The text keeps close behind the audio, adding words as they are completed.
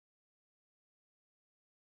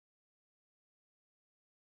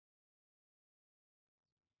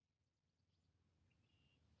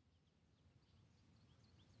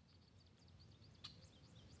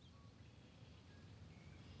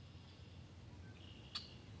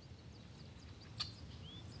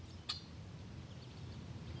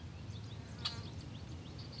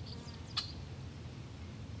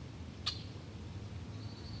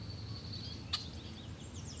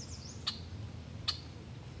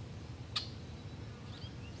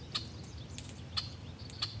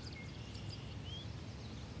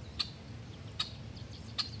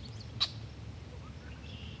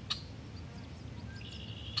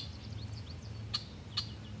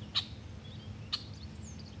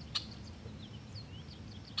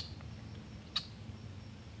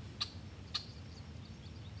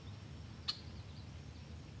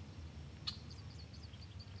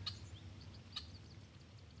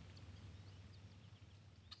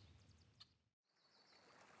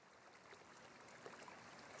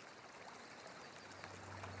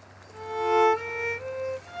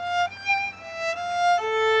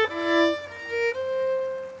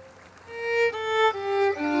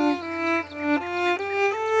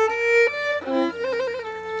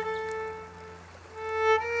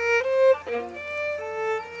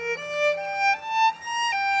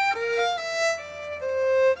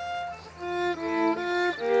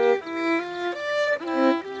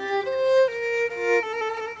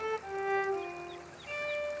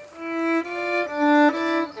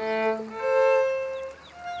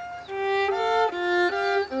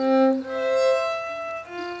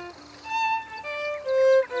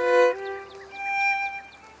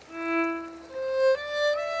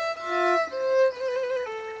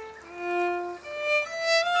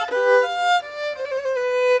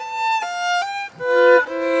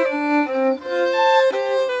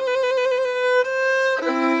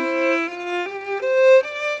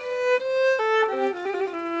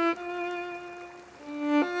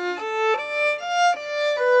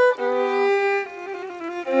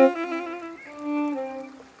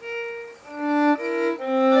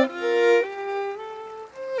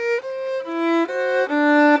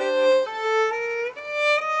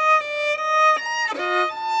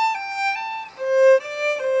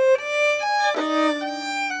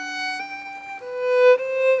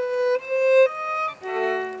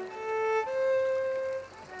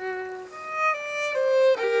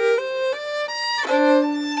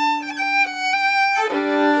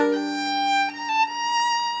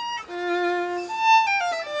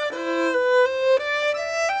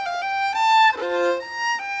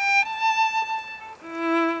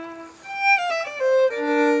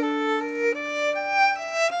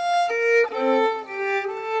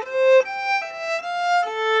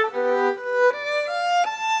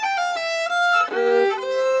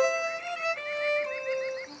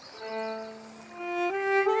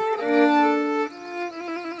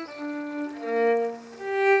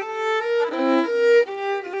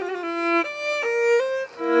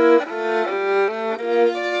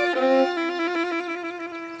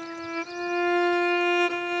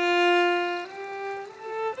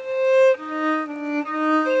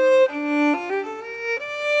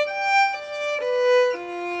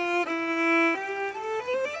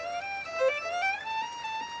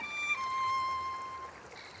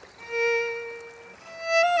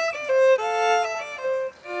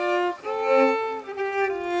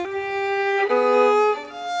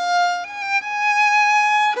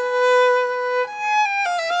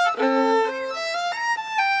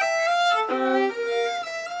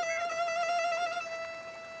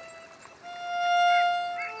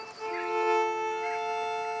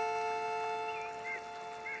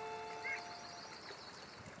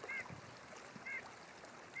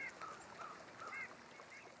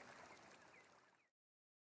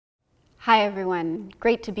Hi everyone,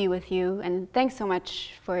 great to be with you, and thanks so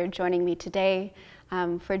much for joining me today,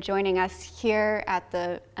 for joining us here at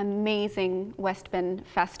the amazing Westben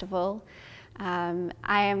Festival. I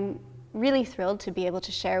am really thrilled to be able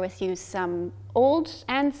to share with you some old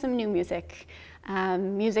and some new music,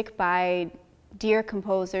 music by dear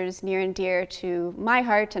composers near and dear to my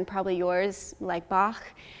heart and probably yours, like Bach,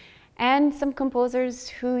 and some composers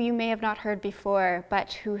who you may have not heard before,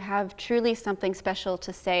 but who have truly something special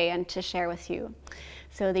to say and to share with you.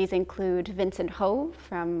 So these include Vincent Ho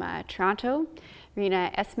from Toronto,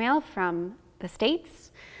 Reena Esmail from the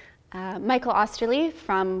States, Michael Oesterle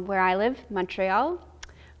from where I live, Montreal,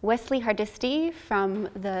 Wesley Hardisty from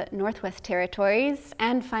the Northwest Territories,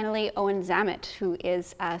 and finally Owen Zammit, who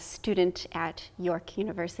is a student at York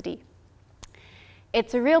University.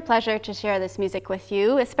 It's a real pleasure to share this music with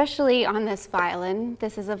you, especially on this violin.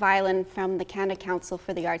 This is a violin from the Canada Council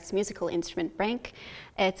for the Arts Musical Instrument Bank.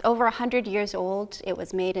 It's over 100 years old. It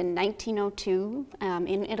was made in 1902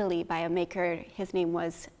 in Italy by a maker. His name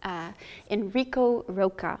was Enrico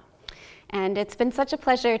Rocca. And it's been such a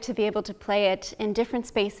pleasure to be able to play it in different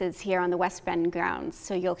spaces here on the Westben grounds.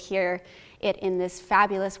 So you'll hear it in this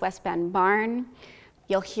fabulous Westben Barn.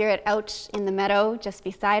 You'll hear it out in the meadow just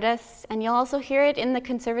beside us, and you'll also hear it in the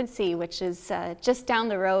Conservancy, which is just down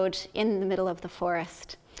the road in the middle of the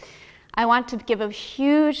forest. I want to give a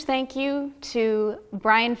huge thank you to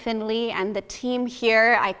Brian Finley and the team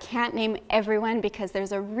here. I can't name everyone because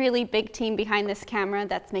there's a really big team behind this camera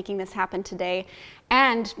that's making this happen today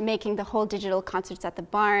and making the whole digital concerts at the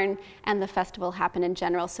barn and the festival happen in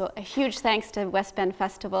general. So a huge thanks to Westben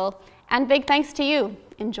Festival, and big thanks to you.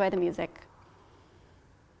 Enjoy the music.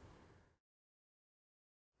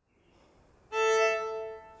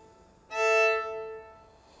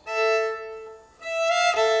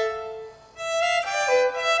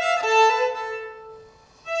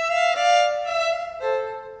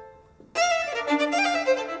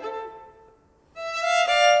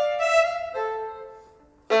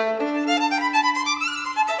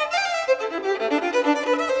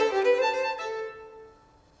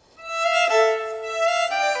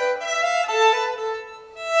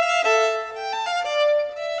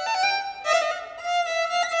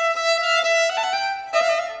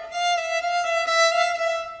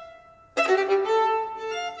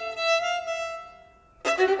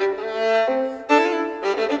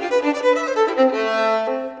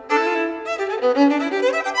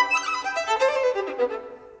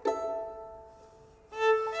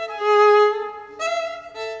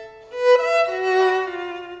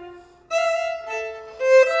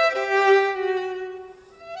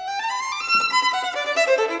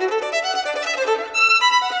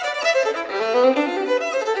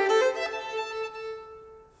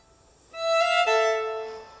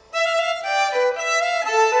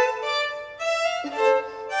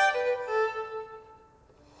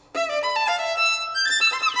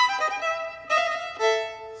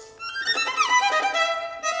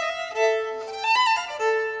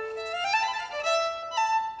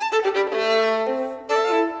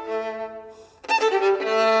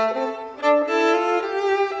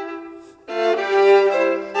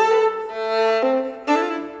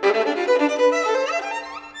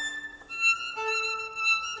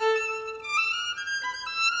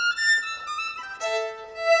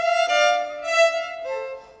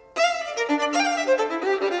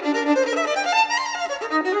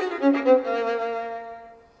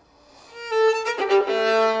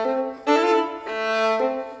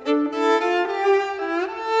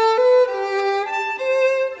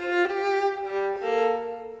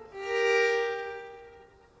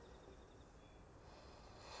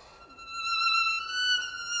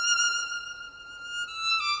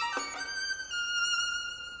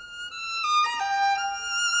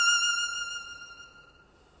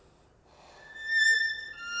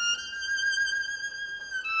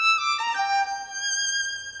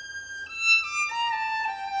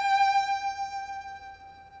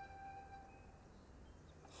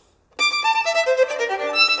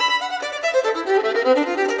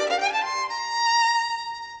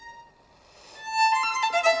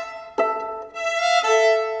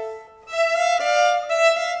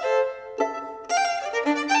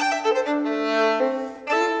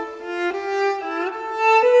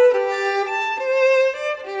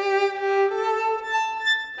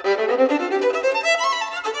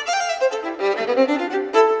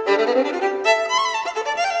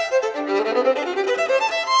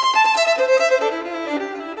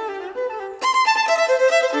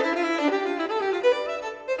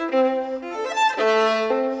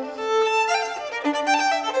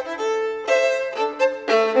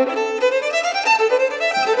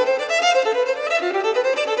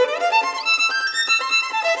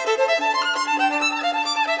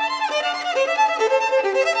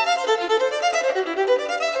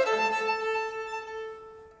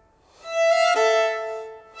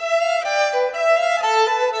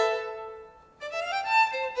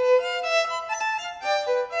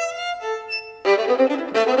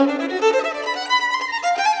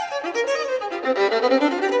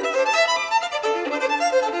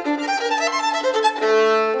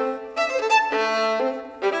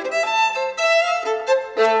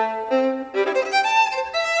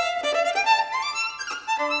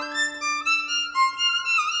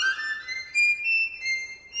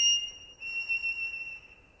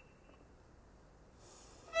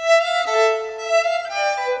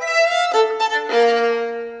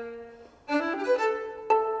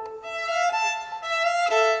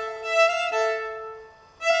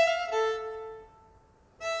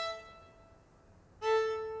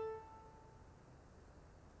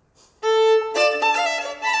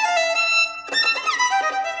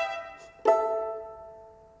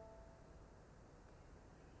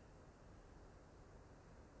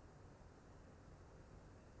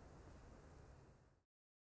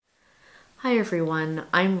 Hi everyone,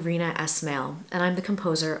 I'm Reena Esmail, and I'm the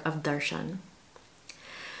composer of Darshan.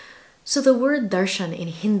 So the word darshan in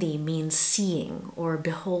Hindi means seeing or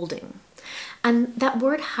beholding. And that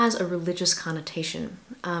word has a religious connotation.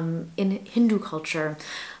 In Hindu culture,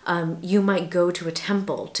 you might go to a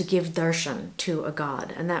temple to give darshan to a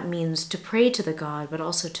god, and that means to pray to the god, but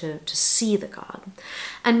also to see the god.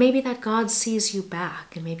 And maybe that god sees you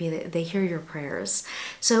back, and maybe they hear your prayers.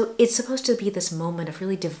 So it's supposed to be this moment of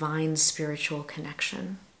really divine spiritual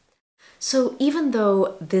connection. So even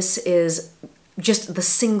though this is just the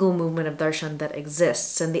single movement of darshan that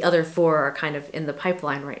exists, and the other four are kind of in the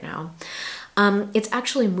pipeline right now, it's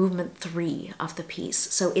actually movement 3 of the piece.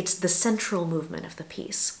 So it's the central movement of the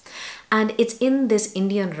piece. And it's in this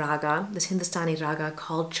Indian raga, this Hindustani raga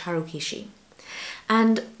called Charukeshi.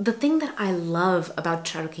 And the thing that I love about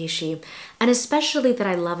Charukeshi, and especially that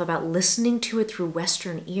I love about listening to it through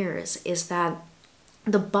Western ears, is that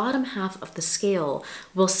the bottom half of the scale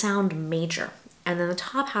will sound major, and then the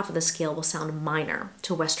top half of the scale will sound minor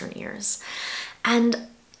to Western ears. And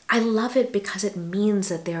I love it because it means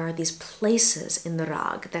that there are these places in the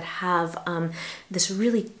rag that have this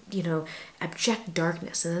really, abject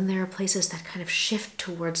darkness, and then there are places that kind of shift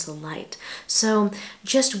towards the light. So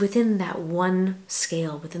just within that one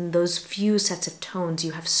scale, within those few sets of tones,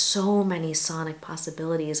 you have so many sonic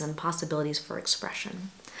possibilities and possibilities for expression.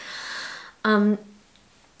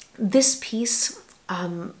 This piece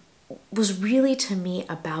was really, to me,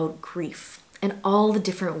 about grief and all the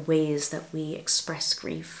different ways that we express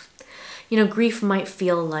grief. Grief might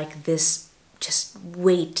feel like this just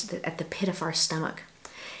weight at the pit of our stomach.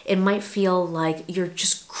 It might feel like you're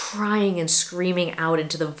just crying and screaming out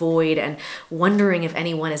into the void and wondering if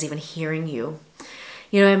anyone is even hearing you.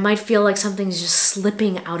 It might feel like something's just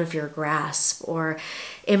slipping out of your grasp, or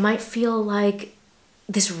it might feel like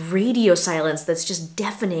this radio silence that's just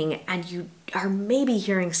deafening, and you are maybe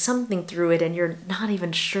hearing something through it and you're not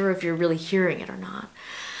even sure if you're really hearing it or not.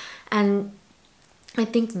 And I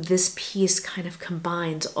think this piece kind of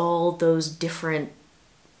combines all those different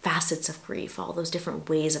facets of grief, all those different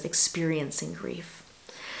ways of experiencing grief.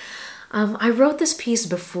 I wrote this piece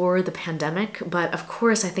before the pandemic, but of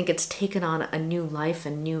course I think it's taken on a new life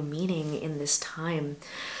and new meaning in this time.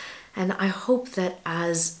 And I hope that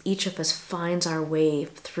as each of us finds our way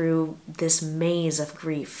through this maze of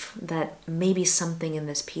grief, that maybe something in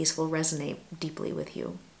this piece will resonate deeply with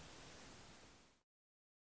you.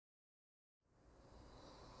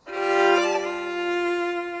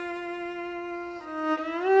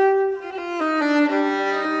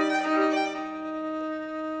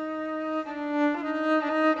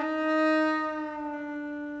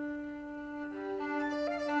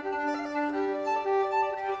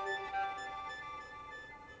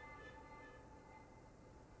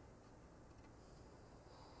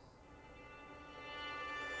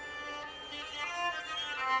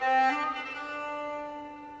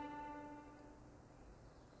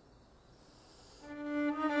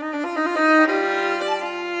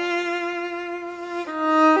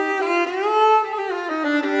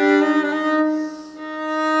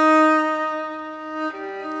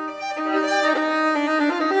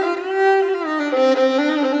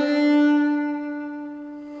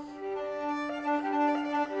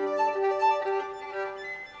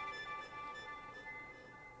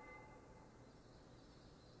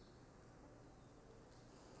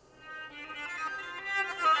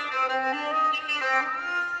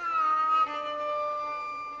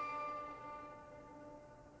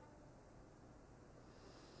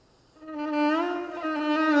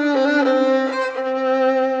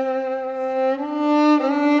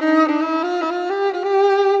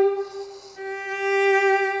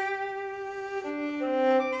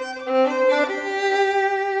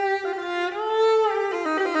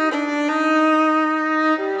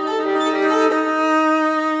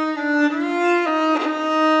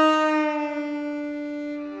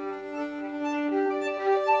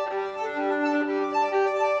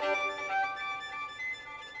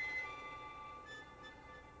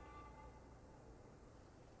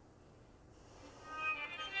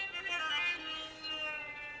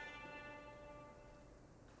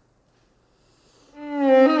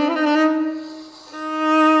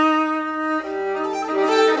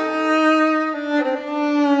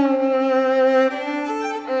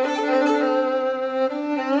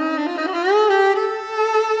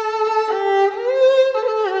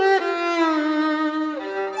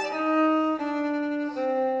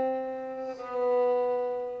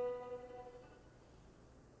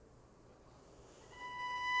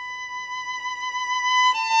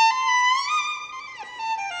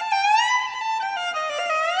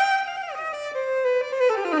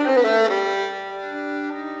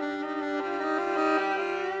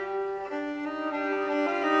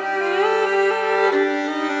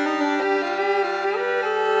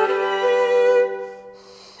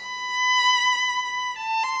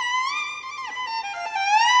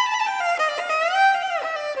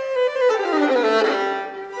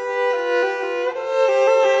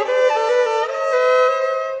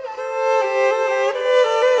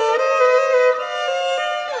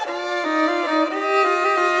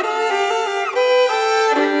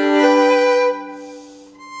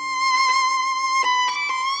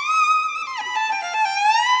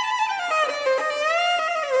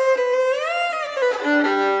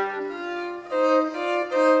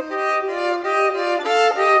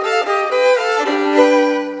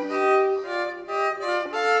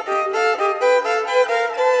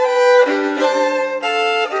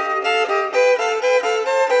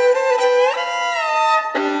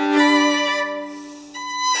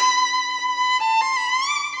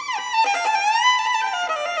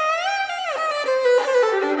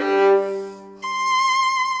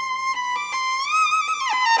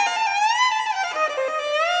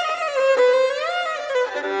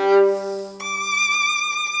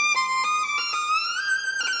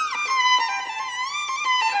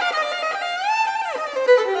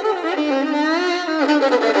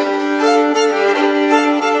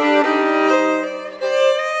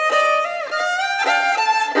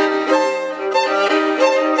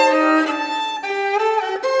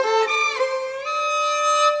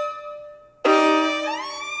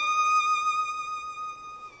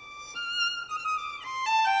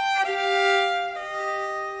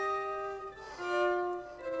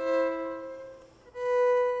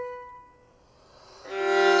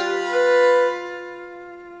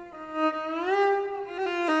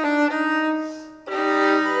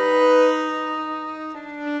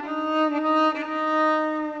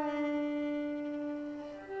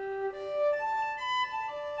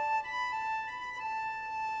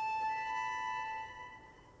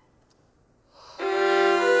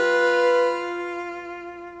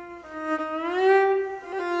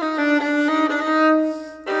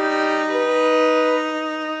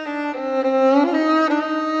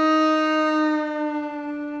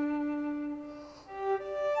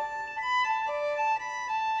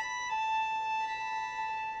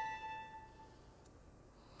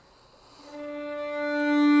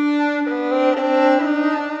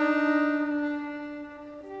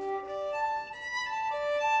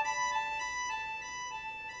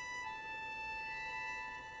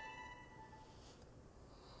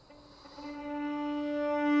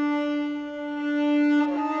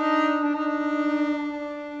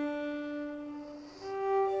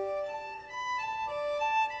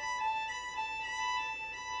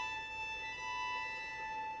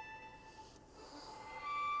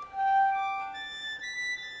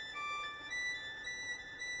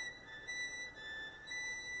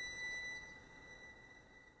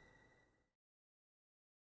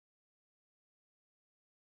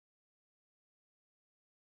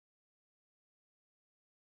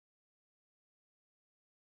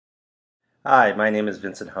 Hi, my name is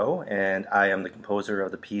Vincent Ho, and I am the composer of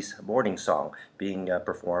the piece Morning Song, being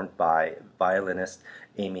performed by violinist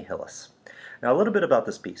Amy Hillis. Now, a little bit about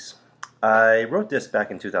this piece. I wrote this back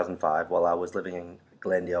in 2005 while I was living in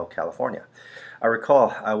Glendale, California. I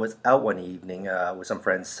recall I was out one evening with some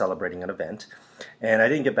friends celebrating an event, and I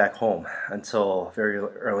didn't get back home until very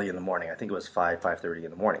early in the morning. I think it was 5:30 in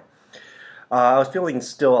the morning. I was feeling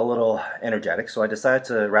still a little energetic, so I decided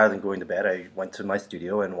to, rather than going to bed, I went to my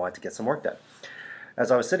studio and wanted to get some work done.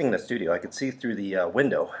 As I was sitting in the studio, I could see through the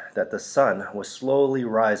window that the sun was slowly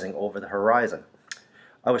rising over the horizon.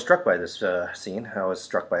 I was struck by this scene. I was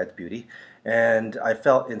struck by its beauty, and I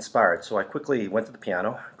felt inspired. So I quickly went to the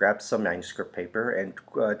piano, grabbed some manuscript paper, and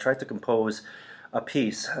tried to compose a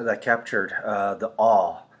piece that captured the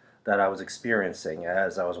awe that I was experiencing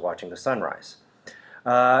as I was watching the sunrise.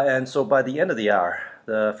 And so by the end of the hour,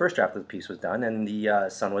 the first draft of the piece was done and the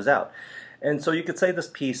sun was out. And so you could say this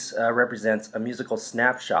piece represents a musical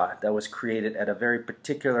snapshot that was created at a very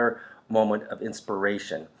particular moment of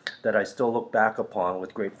inspiration that I still look back upon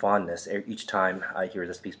with great fondness each time I hear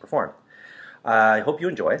this piece performed. I hope you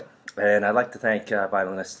enjoy it, and I'd like to thank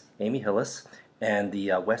violinist Amy Hillis and the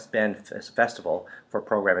Westben Festival for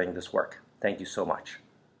programming this work. Thank you so much.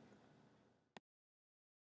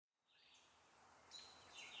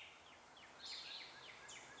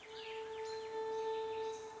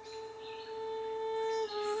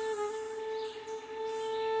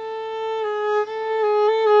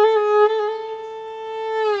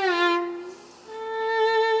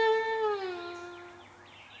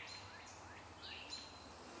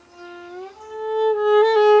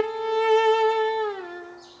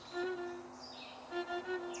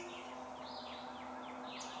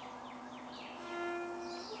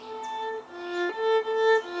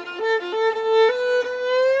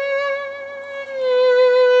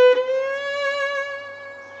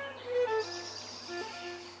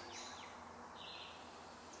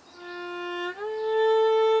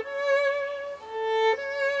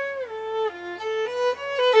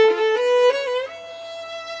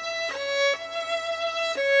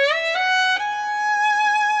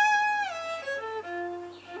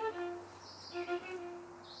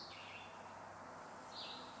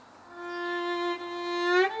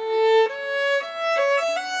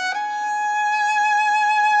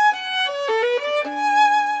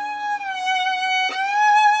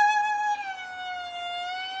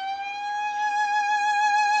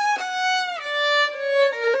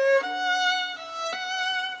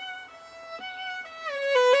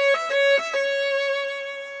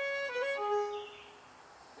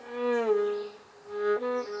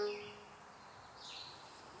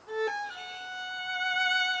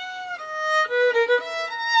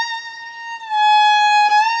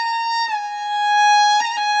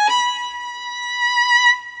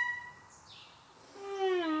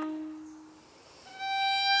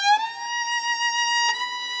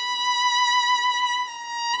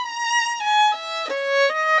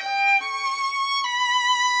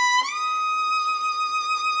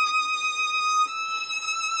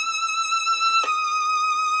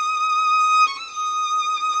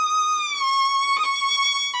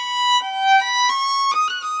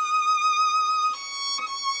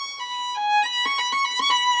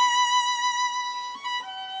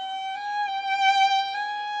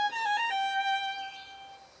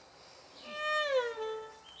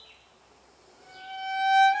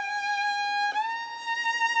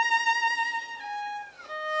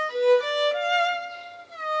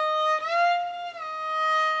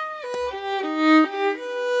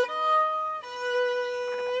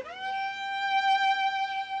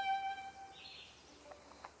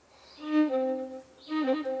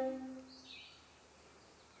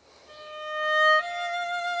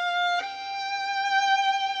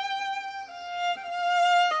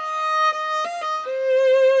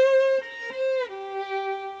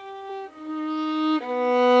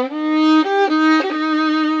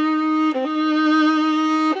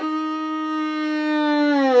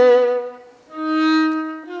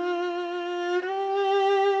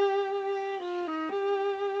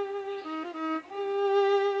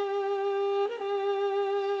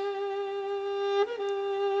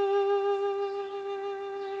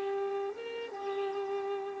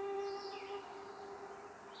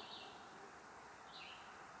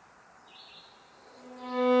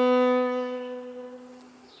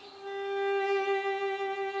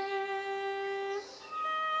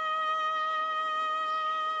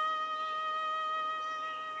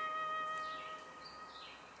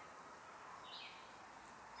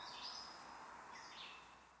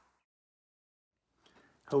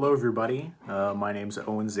 Hello everybody, my name's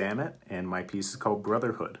Owen Zammit and my piece is called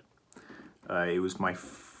Brotherhood. It was my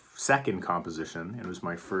second composition. It was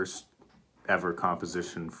my first ever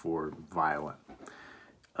composition for violin.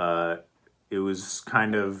 It was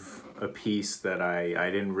kind of a piece that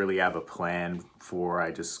I didn't really have a plan for.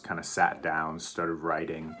 I just kind of sat down, started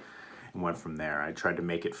writing, and went from there. I tried to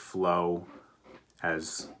make it flow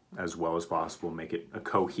as well as possible, make it a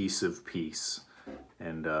cohesive piece.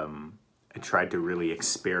 And I tried to really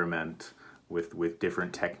experiment with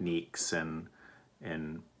different techniques and I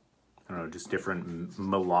don't know, just different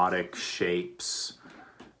melodic shapes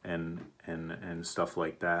and stuff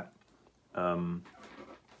like that.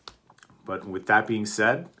 But with that being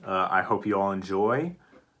said, I hope you all enjoy,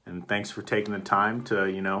 and thanks for taking the time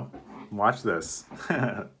to, watch this.